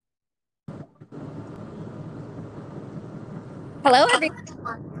Hello,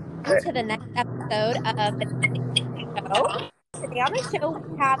 everyone, to the next episode of the show. Today on the show,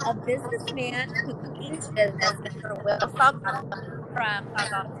 we have a businessman who owns a business, Mr. Wil Salgado from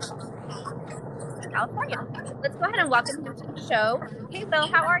Salgado, California. Let's go ahead and welcome him to the show. Hey, Will,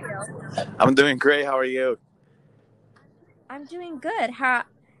 how are you? I'm doing great. How are you? I'm doing good.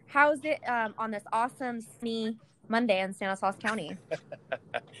 How's it on this awesome sunny Monday in Stanislaus County?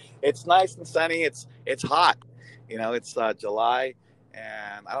 It's nice and sunny. It's hot. It's July,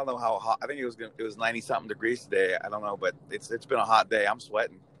 and I don't know how hot. I think it was 90 something degrees today. I don't know, but it's been a hot day. I'm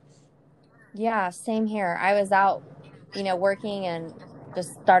sweating. Yeah, same here. I was out, working and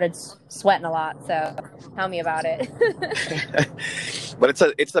just started sweating a lot. So tell me about it. But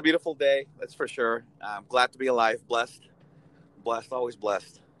it's a beautiful day. That's for sure. I'm glad to be alive. Blessed, always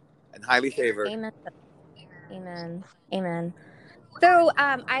blessed, and highly favored. Amen. Amen. Amen. So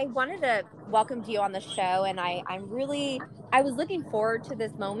I wanted to welcome you on the show, and I was looking forward to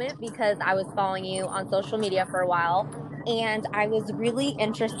this moment because I was following you on social media for a while, and I was really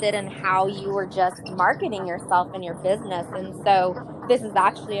interested in how you were just marketing yourself and your business. And so this is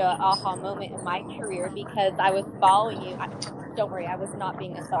actually a aha moment in my career because I was following you. Don't worry, I was not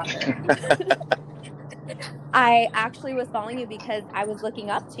being a stalker. I actually was following you because I was looking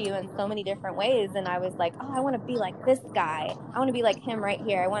up to you in so many different ways. And I was like, oh, I want to be like this guy. I want to be like him right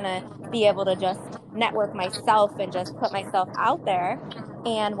here. I want to be able to just network myself and just put myself out there.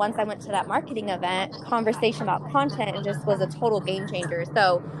 And once I went to that marketing event, conversation about content and just was a total game changer.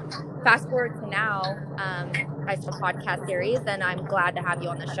 So fast forward to now, I started a podcast series and I'm glad to have you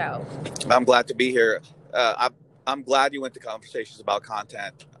on the show. I'm glad to be here. I'm glad you went to conversations about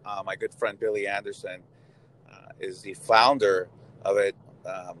content. My good friend Billy Anderson is the founder of it,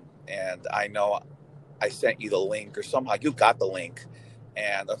 and I know I sent you the link, or somehow you got the link.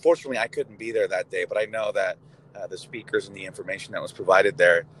 And unfortunately, I couldn't be there that day, but I know that the speakers and the information that was provided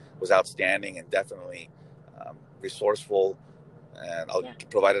there was outstanding and definitely resourceful, and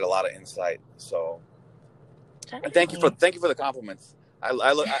provided a lot of insight. So, and thank you for the compliments.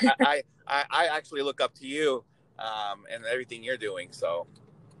 I actually look up to you and everything you're doing. So,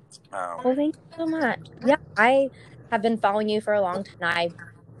 well, thank you so much. Yeah, I have been following you for a long time.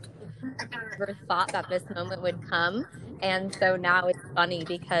 I never thought that this moment would come. And so now it's funny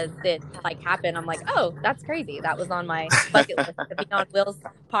because it happened. I'm like, oh, that's crazy. That was on my bucket list to be on Will's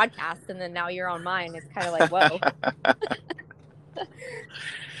podcast. And then now you're on mine. It's kind of like, whoa.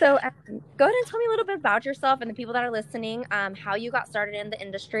 So go ahead and tell me a little bit about yourself and the people that are listening, how you got started in the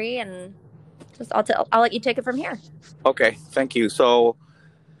industry, and just I'll let you take it from here. Okay. Thank you. So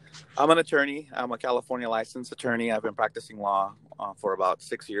I'm an attorney. I'm a California licensed attorney. I've been practicing law for about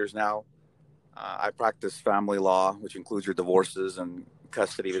 6 years now. I practice family law, which includes your divorces and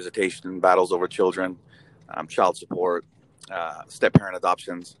custody, visitation, battles over children, child support, step-parent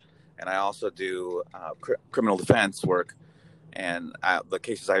adoptions. And I also do criminal defense work. And the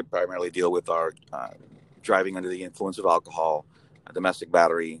cases I primarily deal with are driving under the influence of alcohol, domestic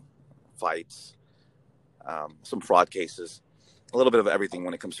battery, fights, some fraud cases, a little bit of everything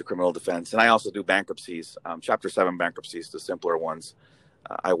when it comes to criminal defense. And I also do bankruptcies, Chapter 7 bankruptcies, the simpler ones.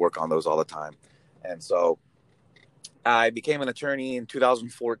 I work on those all the time. And so I became an attorney in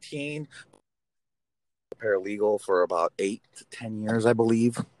 2014, paralegal for about 8 to 10 years, I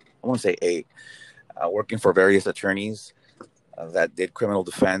believe. I want to say 8, working for various attorneys that did criminal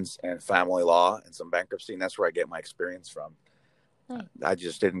defense and family law and some bankruptcy. And that's where I get my experience from. I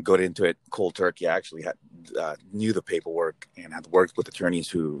just didn't go into it cold turkey. I actually knew the paperwork and had worked with attorneys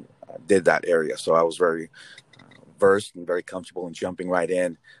who did that area. So I was very versed and very comfortable in jumping right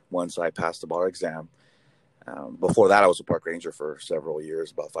in once I passed the bar exam. Before that, I was a park ranger for several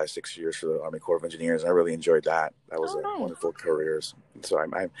years, about 5-6 years for the Army Corps of Engineers. I really enjoyed that. That was wonderful careers. So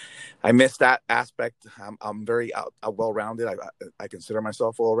I miss that aspect. I'm very well-rounded. I consider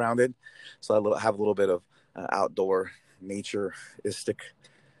myself well-rounded. So I have a little bit of outdoor naturistic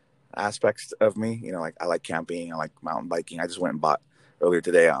aspects of me. Like I like camping. I like mountain biking. I just went and bought earlier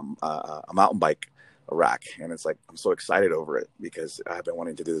today a mountain bike rack, and it's like I'm so excited over it because I've been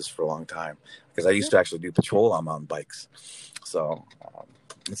wanting to do this for a long time because I used to actually do patrol on mountain bikes. So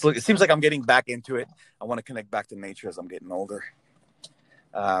it seems like I'm getting back into it. I want to connect back to nature as I'm getting older.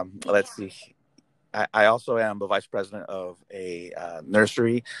 Let's see. I also am the vice president of a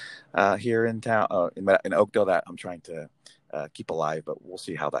nursery here in town, in Oakdale, that I'm trying to keep alive, but we'll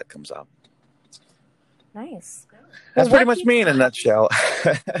see how that comes out. Nice. That's pretty much me in a nutshell.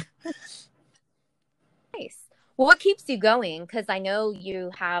 Nice. Well, what keeps you going? Because I know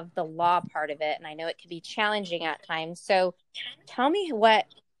you have the law part of it, and I know it can be challenging at times. So tell me what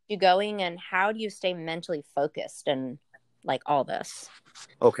keeps you going and how do you stay mentally focused and like all this?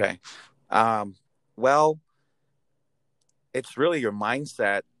 Okay. Um, well, it's really your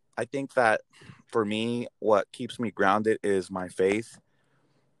mindset. I think that for me, what keeps me grounded is my faith.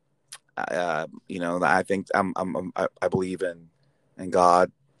 I think I believe in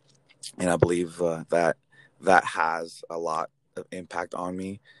God, and I believe that has a lot of impact on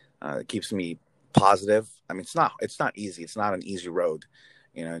me. It keeps me positive. I mean, it's not easy. It's not an easy road.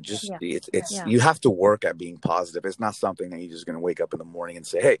 Just Yeah. it's you have to work at being positive. It's not something that you're just going to wake up in the morning and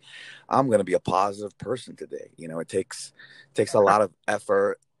say, "Hey, I'm going to be a positive person today." It takes a lot of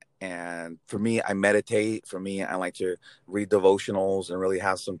effort. And for me, I meditate. For me, I like to read devotionals and really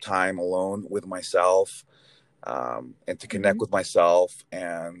have some time alone with myself, and to connect Hmm. with myself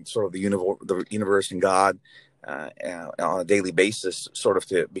and sort of the universe and God, and on a daily basis, sort of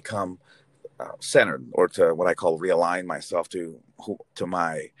to become centered, or to what I call realign myself to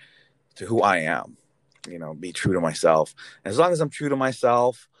who I am. Be true to myself. And as long as I'm true to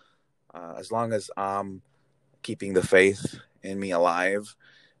myself, as long as I'm keeping the faith in me alive,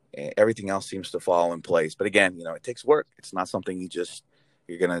 everything else seems to fall in place. But again, it takes work. It's not something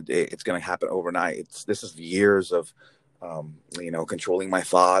it's gonna happen overnight. This is years of controlling my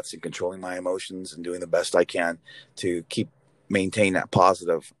thoughts and controlling my emotions and doing the best I can to maintain that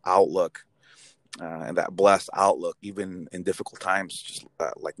positive outlook, and that blessed outlook, even in difficult times, just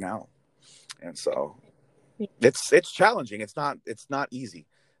like now. And so it's challenging. It's not easy.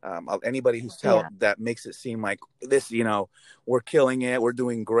 Anybody Yeah. that makes it seem like this, we're killing it, we're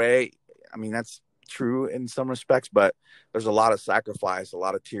doing great. I mean, that's true in some respects, but there's a lot of sacrifice, a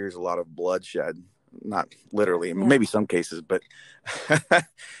lot of tears, a lot of bloodshed. Not literally, Yeah. maybe some cases, but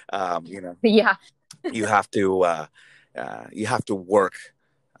um, you know, Yeah. you have to work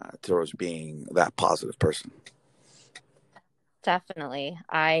towards being that positive person. Definitely.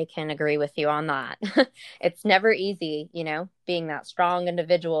 I can agree with you on that. It's never easy, being that strong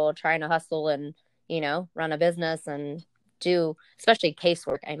individual trying to hustle and, run a business and do, especially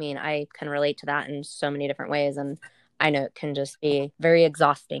casework. I mean, I can relate to that in so many different ways. And I know it can just be very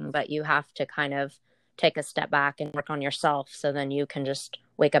exhausting, but you have to kind of take a step back and work on yourself. So then you can just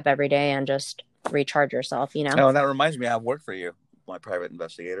wake up every day and just recharge yourself. Oh, and that reminds me, I have work for you, my private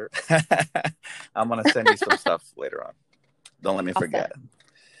investigator. I'm gonna send you some stuff later on. Don't let me Awesome. forget.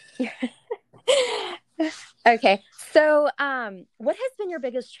 Okay. So, what has been your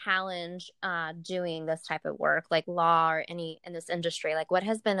biggest challenge doing this type of work, like law or any in this industry? Like, what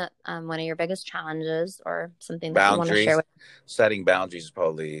has been one of your biggest challenges or something that you want to share Boundaries, with? setting boundaries is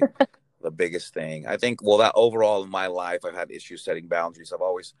probably the biggest thing. I think. Well, that overall in my life, I've had issues setting boundaries.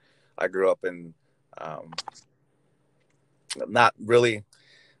 I grew up in, um, not really.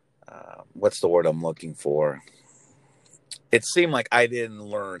 What's the word I'm looking for? It seemed like I didn't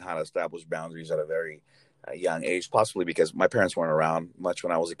learn how to establish boundaries at a very young age, possibly because my parents weren't around much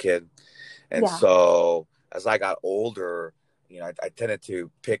when I was a kid. And Yeah. so as I got older, I tended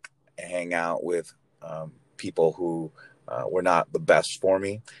to pick and hang out with people who were not the best for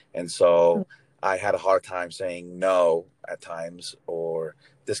me. And so I had a hard time saying no at times, or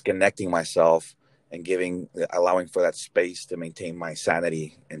disconnecting myself and allowing for that space to maintain my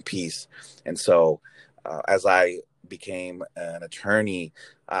sanity and peace. And so as I became an attorney,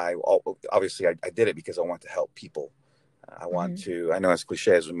 I obviously I did it because I want to help people. Mm-hmm. I know, as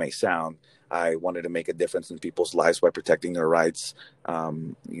cliche as it may sound, I wanted to make a difference in people's lives by protecting their rights,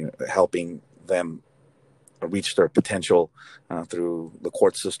 helping them reach their potential through the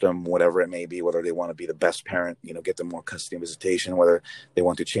court system, whatever it may be, whether they want to be the best parent, get them more custody and visitation, whether they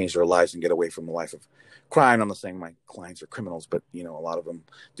want to change their lives and get away from the life of crime. I'm not saying my clients are criminals, but, a lot of them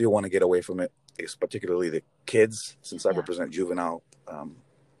do want to get away from it. It's particularly the kids, since I Yeah. represent juvenile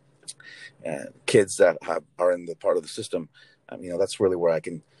and kids that are in the part of the system. That's really where I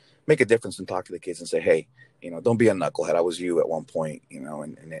can make a difference and talk to the kids and say, hey, don't be a knucklehead. I was you at one point,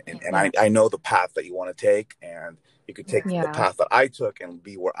 and Yeah. I know the path that you want to take, and you could take the Yeah. path that I took and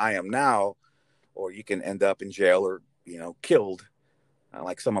be where I am now, or you can end up in jail or, killed,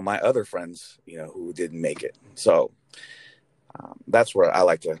 like some of my other friends, who didn't make it. So that's where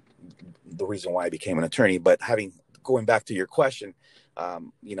the reason why I became an attorney. But going back to your question, I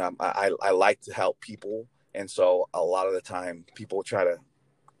like to help people. And so a lot of the time people try to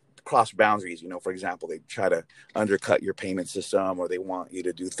cross boundaries. For example, they try to undercut your payment system, or they want you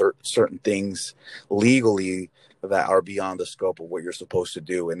to do certain things legally that are beyond the scope of what you're supposed to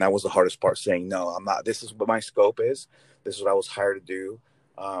do. And that was the hardest part, saying, no, I'm not, this is what my scope is. This is what I was hired to do.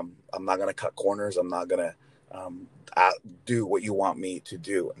 I'm not going to cut corners. I'm not going to do what you want me to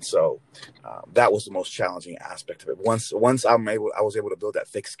do. And so that was the most challenging aspect of it. Once I was able to build that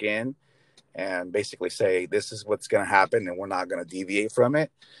thick skin and basically say, this is what's going to happen and we're not going to deviate from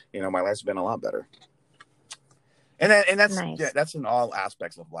it, my life's been a lot better. And Nice. that's in all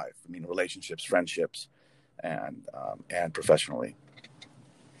aspects of life. I mean, relationships, friendships, and professionally.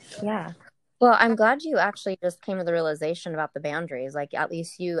 Yeah. Well, I'm glad you actually just came to the realization about the boundaries. Like, at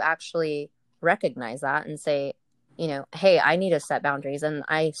least you actually recognize that and say, hey, I need to set boundaries and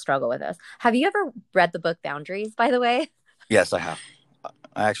I struggle with this. Have you ever read the book Boundaries, by the way? Yes, I have.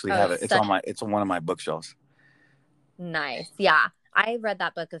 I actually Oh, have it's it. such It's on one of my bookshelves. nice. Yeah. I read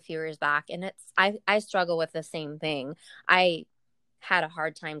that book a few years back and I struggle with the same thing. I had a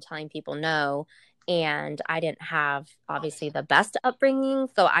hard time telling people no, and I didn't have obviously the best upbringing,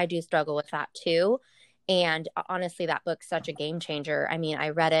 so I do struggle with that too. And honestly, that book's such a game changer. I mean, I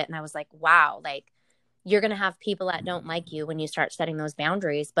read it and I was like, wow, like you're going to have people that don't like you when you start setting those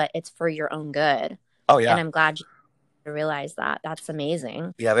boundaries, but it's for your own good. Oh And yeah. I'm glad you realize that. That's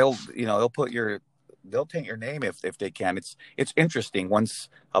amazing. Yeah, they'll taint your name if they can. It's interesting once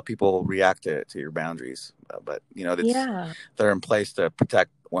how people react to your boundaries, but Yeah. they're in place to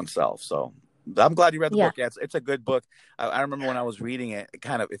protect oneself. So I'm glad you read the Yeah. book. Yeah, it's a good book. I remember when I was reading it,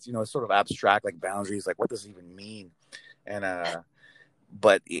 it's sort of abstract, like boundaries, like what does it even mean? And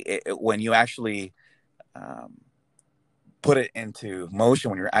but when you actually um, put it into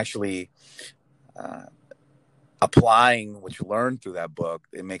motion, when you're actually uh, applying what you learned through that book,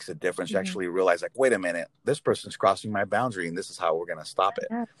 it makes a difference. You Mhm. actually realize, like, wait a minute, this person's crossing my boundary, and this is how we're going to stop it.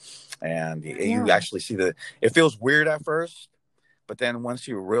 Yeah. And you Yeah. actually see it feels weird at first, but then once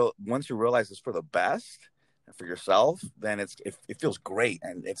you realize it's for the best and for yourself, then it feels great,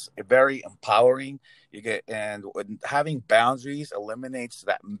 and it's very empowering. And having boundaries eliminates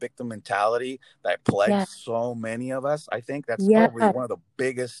that victim mentality that Yeah. plagues so many of us. I think that's Yeah. probably one of the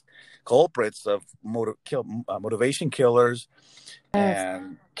biggest culprits of motivation killers Yes.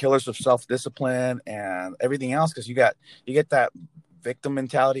 and killers of self-discipline and everything else, because you get that victim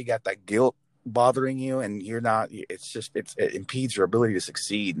mentality, you got that guilt bothering you, and you're not, it impedes your ability to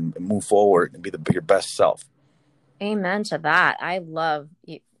succeed and move forward and be your best self. Amen to that. I love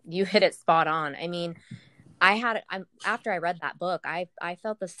you. You hit it spot on. I mean, after I read that book, I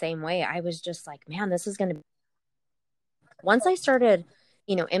felt the same way. I was just like, man, this is going to, once I started,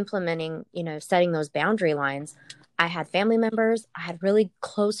 implementing, setting those boundary lines, I had family members, I had really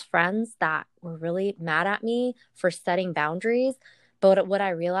close friends that were really mad at me for setting boundaries. But what I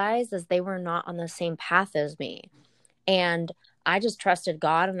realized is they were not on the same path as me. And I just trusted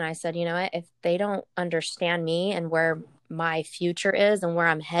God and I said, you know what, if they don't understand me and where my future is and where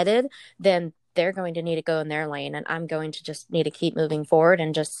I'm headed, then they're going to need to go in their lane and I'm going to just need to keep moving forward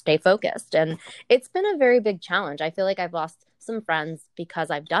and just stay focused. And it's been a very big challenge. I feel like I've lost some friends because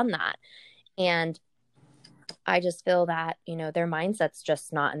I've done that. And I just feel that, their mindset's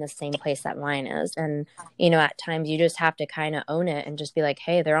just not in the same place that mine is. And, at times you just have to kind of own it and just be like,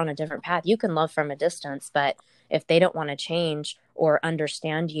 hey, they're on a different path. You can love from a distance, but if they don't want to change or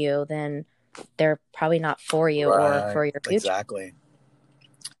understand you, then they're probably not for you or Right. for your future. Exactly.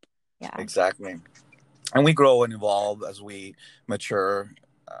 Yeah. Exactly. And we grow and evolve as we mature.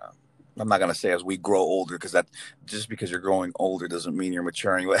 uh, I'm not going to say as we grow older, because that just because you're growing older doesn't mean you're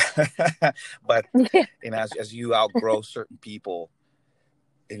maturing. But as you outgrow certain people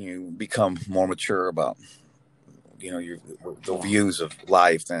and you become more mature about your the Yeah. views of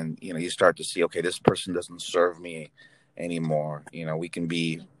life, then you start to see, okay, this person doesn't serve me anymore. We can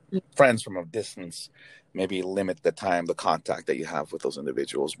be friends from a distance, maybe limit the contact that you have with those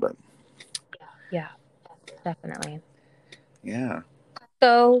individuals. But Yeah, definitely. yeah.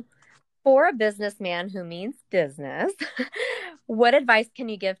 So, for a businessman who means business, what advice can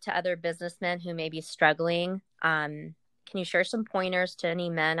you give to other businessmen who may be struggling? Can you share some pointers to any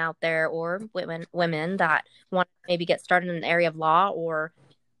men out there or women that want to maybe get started in the area of law or,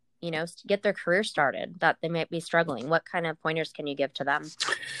 get their career started that they might be struggling? What kind of pointers can you give to them?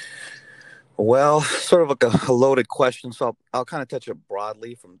 Well, sort of like a loaded question, so I'll kind of touch it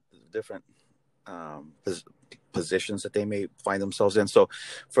broadly from different um, positions that they may find themselves in. So,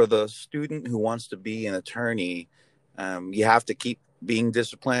 for the student who wants to be an attorney, you have to keep being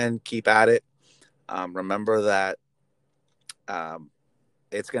disciplined, keep at it. Remember that um,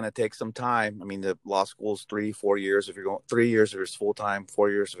 it's going to take some time. I mean, the law school's 3-4 years. If you're going 3 years, if it's full time, 4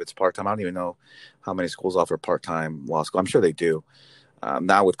 years if it's part time. I don't even know how many schools offer part time law school. I'm sure they do.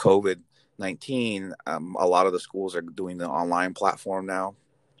 Now with COVID-19, a lot of the schools are doing the online platform now.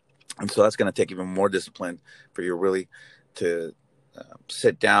 And so that's going to take even more discipline for you really to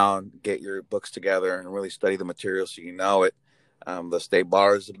sit down, get your books together, and really study the material so you know it. The state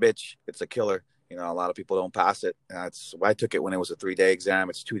bar is a bitch. It's a killer. A lot of people don't pass it. That's I took it when it was a 3-day exam.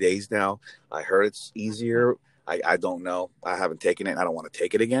 It's 2 days now. I heard it's easier. I don't know. I haven't taken it. I don't want to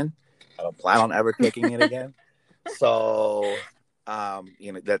take it again. I don't plan on ever taking it again. So,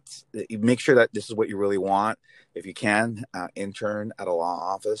 that's you make sure that this is what you really want. If you can, intern at a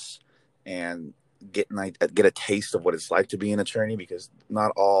law office and get a taste of what it's like to be an attorney, because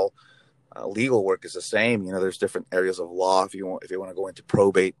not all legal work is the same. There's different areas of law. If you want to go into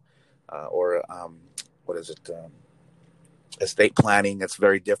probate or what is it? Estate planning, that's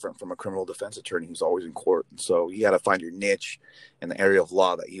very different from a criminal defense attorney who's always in court. So you got to find your niche in the area of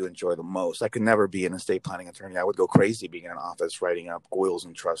law that you enjoy the most. I could never be an estate planning attorney. I would go crazy being in an office writing up wills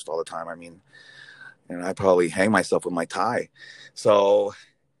and trust all the time. I mean, I'd probably hang myself with my tie. So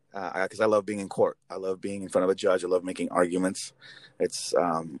because I love being in court. I love being in front of a judge. I love making arguments.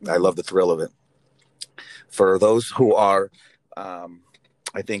 I love the thrill of it. For those who are,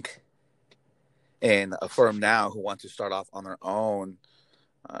 I think, in a firm now who want to start off on their own,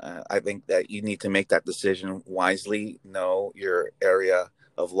 I think that you need to make that decision wisely, know your area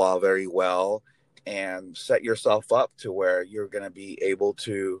of law very well, and set yourself up to where you're going to be able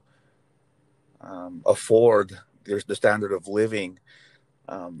to afford the standard of living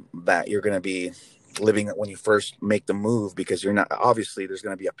that you're going to be living when you first make the move, because you're not, obviously there's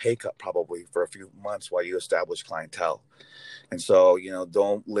going to be a pay cut probably for a few months while you establish clientele. And so,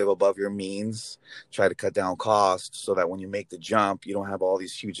 don't live above your means. Try to cut down costs so that when you make the jump, you don't have all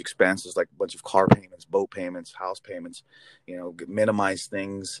these huge expenses like a bunch of car payments, boat payments, house payments. Minimize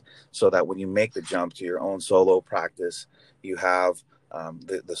things so that when you make the jump to your own solo practice, you have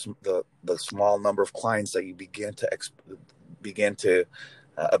the small number of clients that you begin to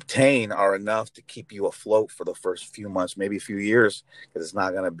obtain are enough to keep you afloat for the first few months, maybe a few years, because it's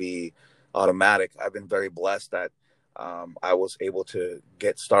not going to be automatic. I've been very blessed that I was able to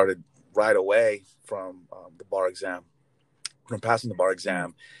get started right away from passing the bar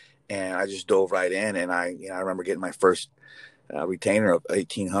exam, and I just dove right in. And I remember getting my first retainer of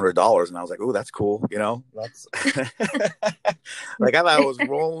 $1,800, and I was like, "Oh, that's cool." That's like I thought I was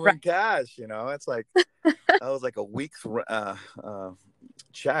rolling cash. It's like that was like a week's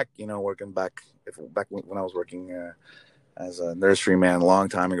check. Working back when I was working as a nurseryman a long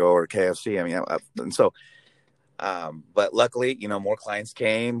time ago, or KFC. And so. But luckily, more clients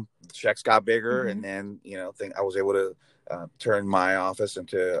came, the checks got bigger, and then, I was able to turn my office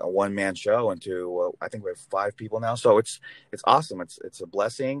into a one-man show into, I think we have 5 people now. So it's awesome. It's a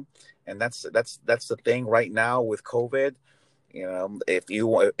blessing. And that's the thing right now with COVID. If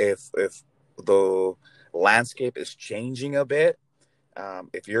the landscape is changing a bit,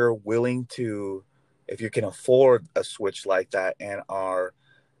 if you can afford a switch like that and are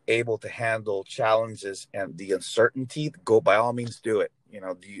able to handle challenges and the uncertainty, go, by all means, do it.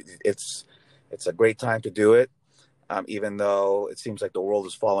 It's a great time to do it, even though it seems like the world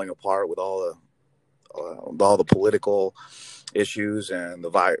is falling apart with all the political issues and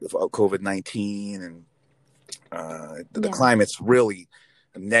the virus of COVID-19, and the climate's really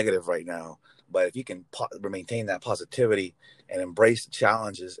negative right now. But if you can maintain that positivity and embrace the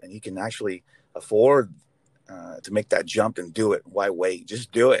challenges, and you can actually afford to make that jump and do it, why wait?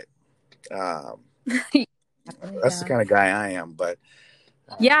 Just do it. That's the kind of guy I am. But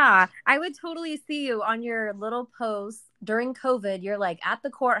yeah, I would totally see you on your little posts during COVID. You're like at the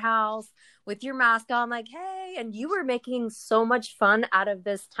courthouse with your mask on, like, hey, and you were making so much fun out of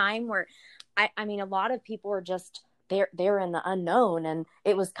this time where, I mean, a lot of people were just they're in the unknown, and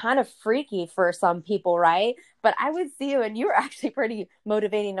it was kind of freaky for some people, right? But I would see you, and you were actually pretty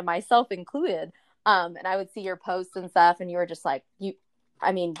motivating to myself included. And I would see your posts and stuff, and you were just like,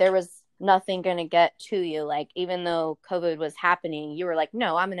 there was nothing going to get to you. Like, even though COVID was happening, you were like,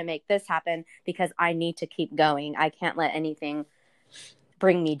 no, I'm going to make this happen because I need to keep going. I can't let anything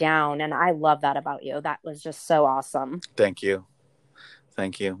bring me down. And I love that about you. That was just so awesome. Thank you.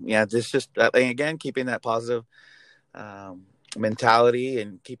 Yeah, this just again, keeping that positive mentality,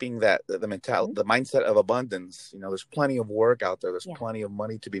 and keeping that the mindset of abundance. There's plenty of work out there. There's plenty of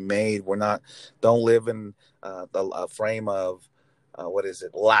money to be made. Don't live in a frame of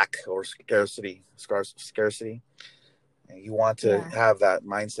lack or scarcity. And you want to have that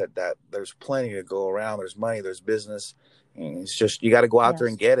mindset that there's plenty to go around. There's money, there's business, and it's just, you got to go out there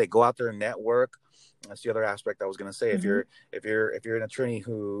and get it. Go out there and network. That's the other aspect I was going to say. Mm-hmm. If you're an attorney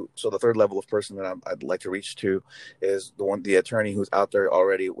so the third level of person that I'd like to reach to is the attorney who's out there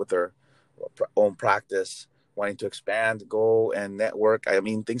already with their own practice, wanting to expand, go and network. I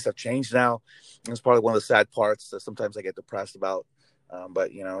mean, things have changed now. It's probably one of the sad parts that sometimes I get depressed about. But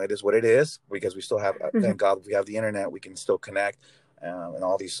it is what it is, because we still have, thank God we have the internet. We can still connect. and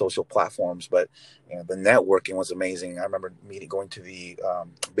all these social platforms. But the networking was amazing. I remember going to the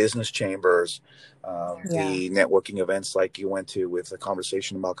business chambers, Yeah. the networking events like you went to with the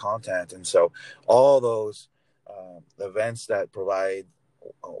conversation about content. And so all those events that provide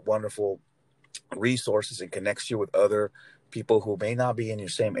wonderful resources and connects you with other people who may not be in your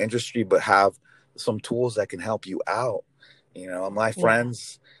same industry but have some tools that can help you out. My Yeah.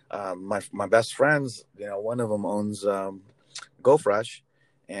 friends, my best friends, one of them owns Go Fresh,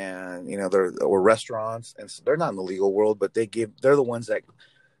 and they're or restaurants, and so they're not in the legal world, but they're the ones that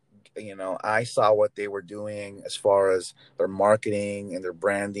I saw what they were doing as far as their marketing and their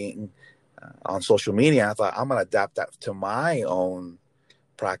branding on social media. I thought I'm going to adapt that to my own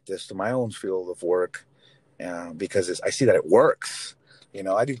practice, to my own field of work, because I see that it works.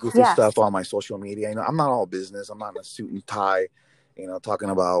 I do goofy Yeah. stuff on my social media. I'm not all business. I'm not in a suit and tie, talking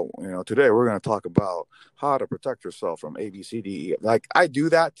about, today we're going to talk about how to protect yourself from A, B, C, D, E. Like, I do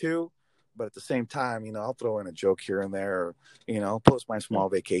that too. But at the same time, I'll throw in a joke here and there, or, post my small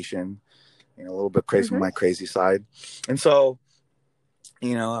vacation, a little bit crazy from Hmm. my crazy side. And so,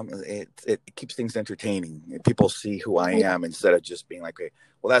 it keeps things entertaining. People see who I Yeah. am instead of just being like, hey,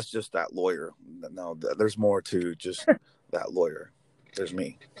 well, that's just that lawyer. No, there's more to just that lawyer. There's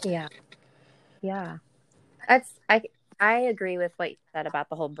me. Yeah. Yeah. That's I agree with what you said about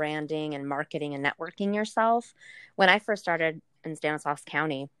the whole branding and marketing and networking yourself. When I first started in Stanislaus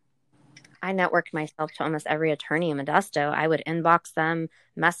County, I networked myself to almost every attorney in Modesto. I would inbox them,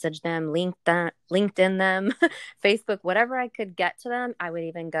 message them, LinkedIn them, Facebook, whatever I could get to them. I would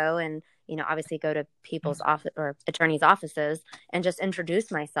even go and, obviously go to people's office or attorneys' offices and just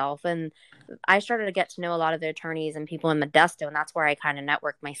introduce myself. And I started to get to know a lot of the attorneys and people in Modesto, and that's where I kind of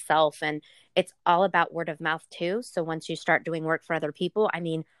networked myself. And it's all about word of mouth too. So once you start doing work for other people, I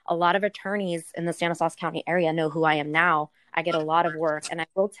mean, a lot of attorneys in the Stanislaus County area know who I am now. I get a lot of work, and I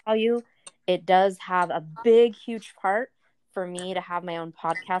will tell you, it does have a big, huge part for me to have my own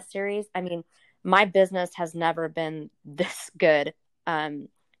podcast series. I mean, my business has never been this good.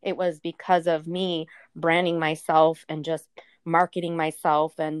 It was because of me branding myself and just marketing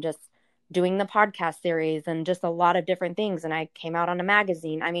myself and just doing the podcast series and just a lot of different things. And I came out on a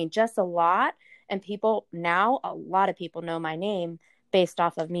magazine. I mean, just a lot. And a lot of people know my name based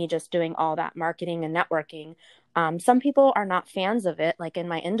off of me just doing all that marketing and networking. Some people are not fans of it. Like in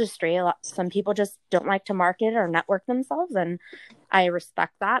my industry, some people just don't like to market or network themselves. And I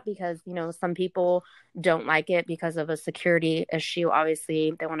respect that because, some people don't like it because of a security issue.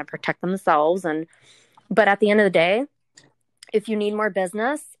 Obviously, they want to protect themselves. But at the end of the day, if you need more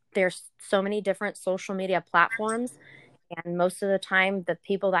business, there's so many different social media platforms. And most of the time, the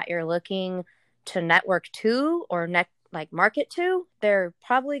people that you're looking to network to or market to, they're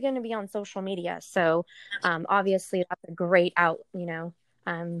probably going to be on social media. So obviously, that's a great avenue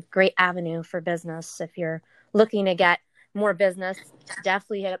for business. If you're looking to get more business,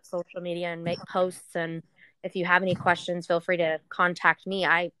 definitely hit up social media and make posts. And if you have any questions, feel free to contact me.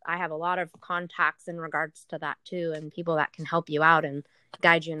 I have a lot of contacts in regards to that too, and people that can help you out and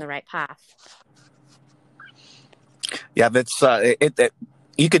guide you in the right path. Yeah, that's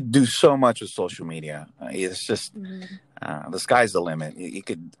you could do so much with social media. It's just the sky's the limit. You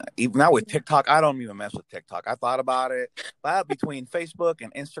could even now with TikTok. I don't even mess with TikTok. I thought about it, but between Facebook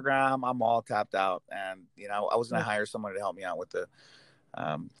and Instagram, I'm all tapped out. And I was going to hire someone to help me out with the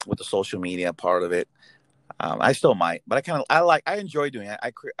social media part of it. I still might, but I enjoy doing it.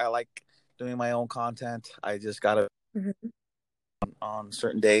 I like doing my own content. I just gotta on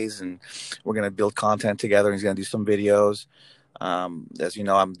certain days, and we're gonna build content together. He's gonna do some videos. As you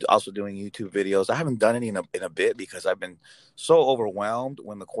know, I'm also doing YouTube videos. I haven't done any in a bit because I've been so overwhelmed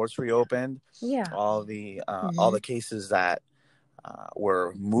when the courts reopened. Yeah. All the cases that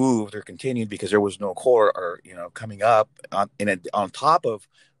were moved or continued because there was no court or coming up on top of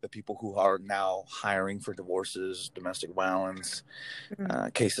the people who are now hiring for divorces, domestic violence,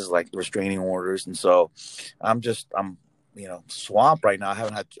 cases like restraining orders. And so I'm swamped right now. I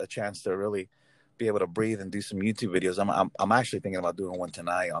haven't had a chance to really be able to breathe and do some YouTube videos. I'm actually thinking about doing one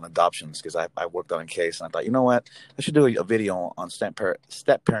tonight on adoptions because I worked on a case and I thought, you know what, I should do a video on step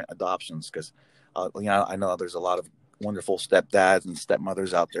parent adoptions because I know there's a lot of wonderful stepdads and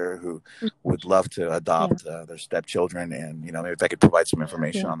stepmothers out there who would love to adopt their stepchildren, and maybe if I could provide some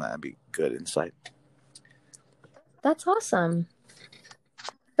information on that, it'd be good insight. That's awesome.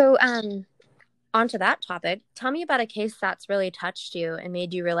 So, onto that topic, tell me about a case that's really touched you and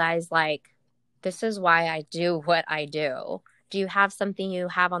made you realize, like, this is why I do what I do. Do you have something you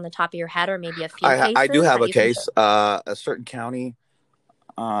have on the top of your head, or maybe a few I do cases have that a you can share? case, a certain county.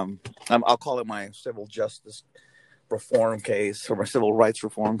 I'll call it my civil justice reform case or a civil rights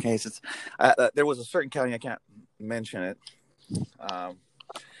reform case. There was a certain county, I can't mention it,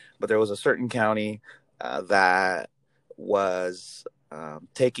 but there was a certain county that was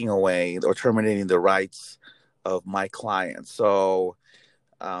taking away or terminating the rights of my client. So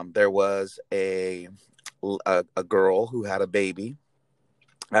there was a girl who had a baby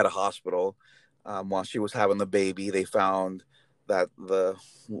at a hospital. While she was having the baby, they found that the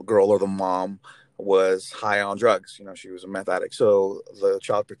girl or the mom was high on drugs. She was a meth addict. So the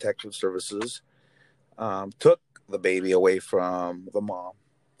Child Protective Services took the baby away from the mom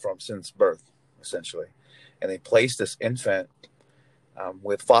since birth, essentially. And they placed this infant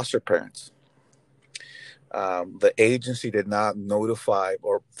with foster parents. The agency did not notify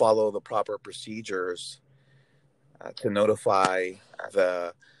or follow the proper procedures to notify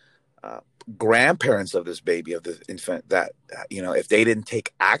the grandparents of this baby, of this infant, that if they didn't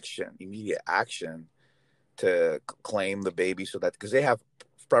take immediate action to claim the baby, so that, because they have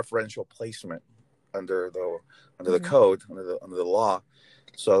preferential placement under the code, under the law,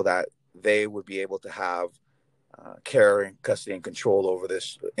 so that they would be able to have care and custody and control over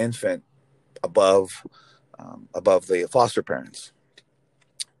this infant above the foster parents.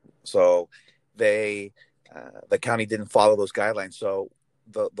 So the county didn't follow those guidelines. So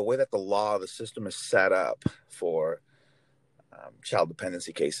the way that the system is set up for child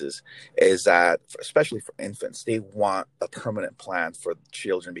dependency cases is that, especially for infants, they want a permanent plan for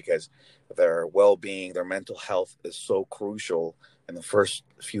children, because their well-being, their mental health is so crucial in the first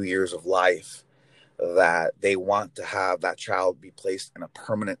few years of life, that they want to have that child be placed in a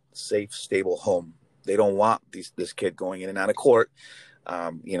permanent, safe, stable home. They don't want this kid going in and out of court,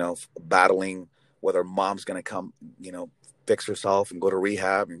 battling whether mom's going to come, fix herself and go to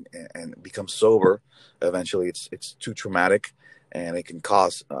rehab and become sober. Eventually, it's too traumatic, and it can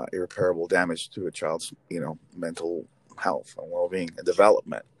cause irreparable damage to a child's, mental health and well-being and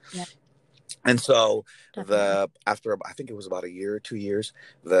development. Yeah. And so Definitely. after, I think it was about a year or 2 years,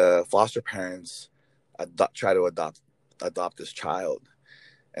 the foster parents try to adopt this child.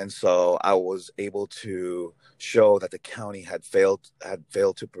 And so I was able to show that the county had failed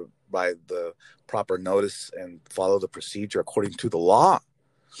to provide the proper notice and follow the procedure according to the law.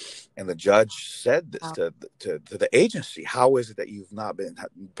 And the judge said this to the agency: how is it that you've not been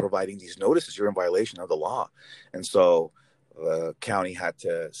providing these notices? You're in violation of the law. And so the county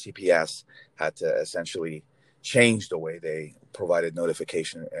CPS had to essentially change the way they provided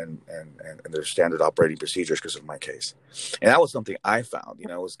notification and their standard operating procedures because of my case. And that was something I found. It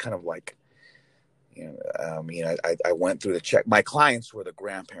was kind of like, I went through the check. My clients were the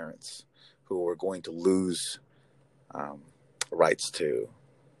grandparents who were going to lose rights to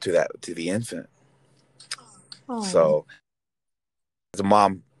the infant. Oh. So the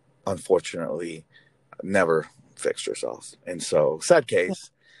mom, unfortunately, never fixed herself, and so sad case.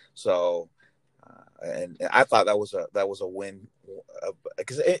 So, and I thought that was a win,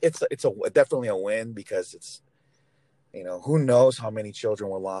 because it's definitely a win, because it's, who knows how many children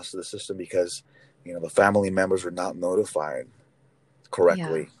were lost to the system because the family members were not notified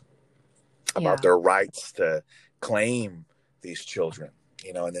correctly about their rights to claim these children.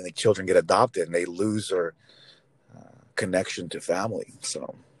 And then the children get adopted and they lose their connection to family.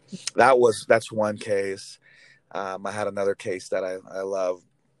 So that's one case. I had another case that I love,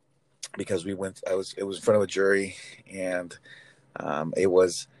 because it was in front of a jury, and it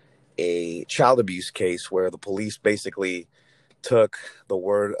was a child abuse case where the police basically took the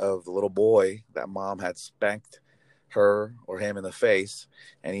word of the little boy that mom had spanked her or him in the face,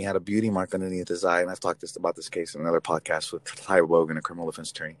 and he had a beauty mark underneath his eye. And I've talked about this case in another podcast with Ty Logan, a criminal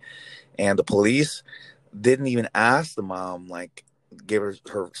defense attorney. And the police didn't even ask the mom, give her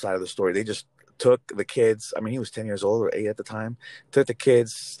side of the story. They just took the kids. I mean, he was 10 years old or 8 at the time. Took the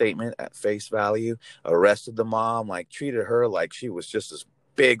kid's statement at face value, arrested the mom, treated her like she was just this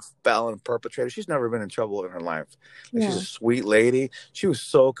big felon perpetrator. She's never been in trouble in her life. She's a sweet lady. She was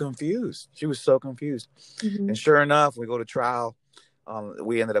so confused. Mm-hmm. And sure enough, we go to trial.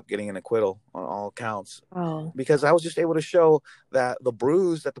 We ended up getting an acquittal on all counts. Oh. Because I was just able to show that the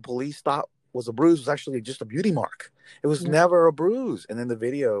bruise that the police thought was a bruise was actually just a beauty mark. It was never a bruise. And then the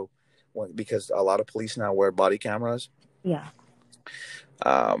video, because a lot of police now wear body cameras. Yeah.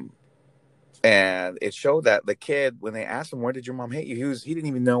 And it showed that the kid, when they asked him, "Where did your mom hit you?" He didn't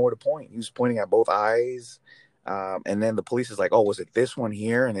even know where to point. He was pointing at both eyes. And then the police is like, "Oh, was it this one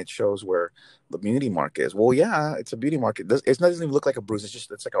here?" And it shows where the beauty mark is. Well, yeah, it's a beauty mark. It doesn't even look like a bruise.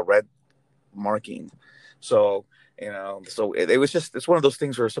 It's like a red marking. So, so it's one of those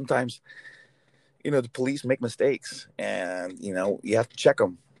things where sometimes, the police make mistakes, and, you have to check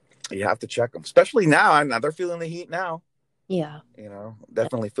them. You have to check them, especially now. Now they're feeling the heat now. Yeah.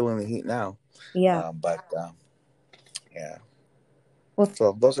 Definitely feeling the heat now. Yeah. But yeah. Well,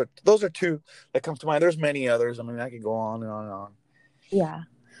 So those are two that come to mind. There's many others. I mean, I could go on and on and on. yeah.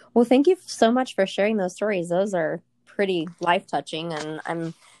 Well, thank you so much for sharing those stories. Those are pretty life touching, and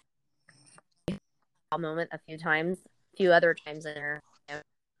I'm a moment a few other times in there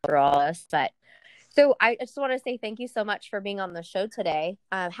for all of us. But so I just want to say thank you so much for being on the show today.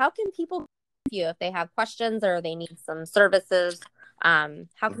 How can people get with you if they have questions or they need some services? How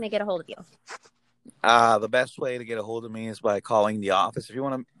can they get a hold of you? The best way to get a hold of me is by calling the office. If you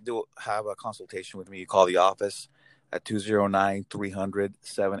want to have a consultation with me, you call the office at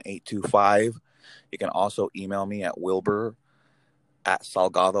 209-300-7825. You can also email me at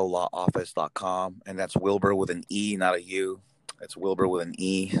wilbur@salgadolawoffice.com. And that's Wilbur with an E, not a U. It's Wilbur with an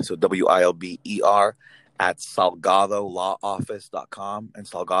E. So WILBER at salgadolawoffice.com. And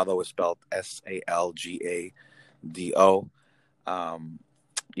Salgado is spelled SALGADO.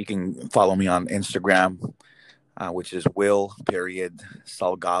 You can follow me on Instagram, which is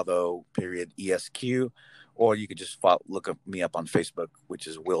Wil.Salgado.ESQ. Or you could just look me up on Facebook, which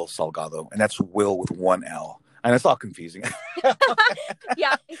is Wil Salgado. And that's Will with one L. And it's all confusing.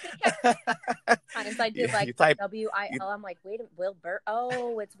 Yeah, I think sometimes I did like type WIL. I'm like, wait a minute, Wilbur.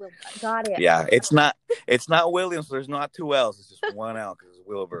 Oh, it's Will. Got it. Yeah, it's not Williams. So there's not two L's. It's just one L because it's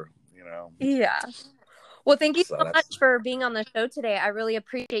Wilbur. Yeah. Well, thank you So so much for being on the show today. I really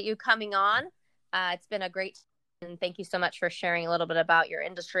appreciate you coming on. It's been a great time, and thank you so much for sharing a little bit about your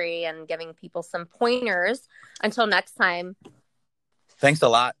industry and giving people some pointers. Until next time. Thanks a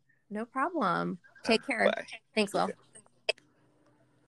lot. No problem. Take care. Bye. Thanks, Will. Okay.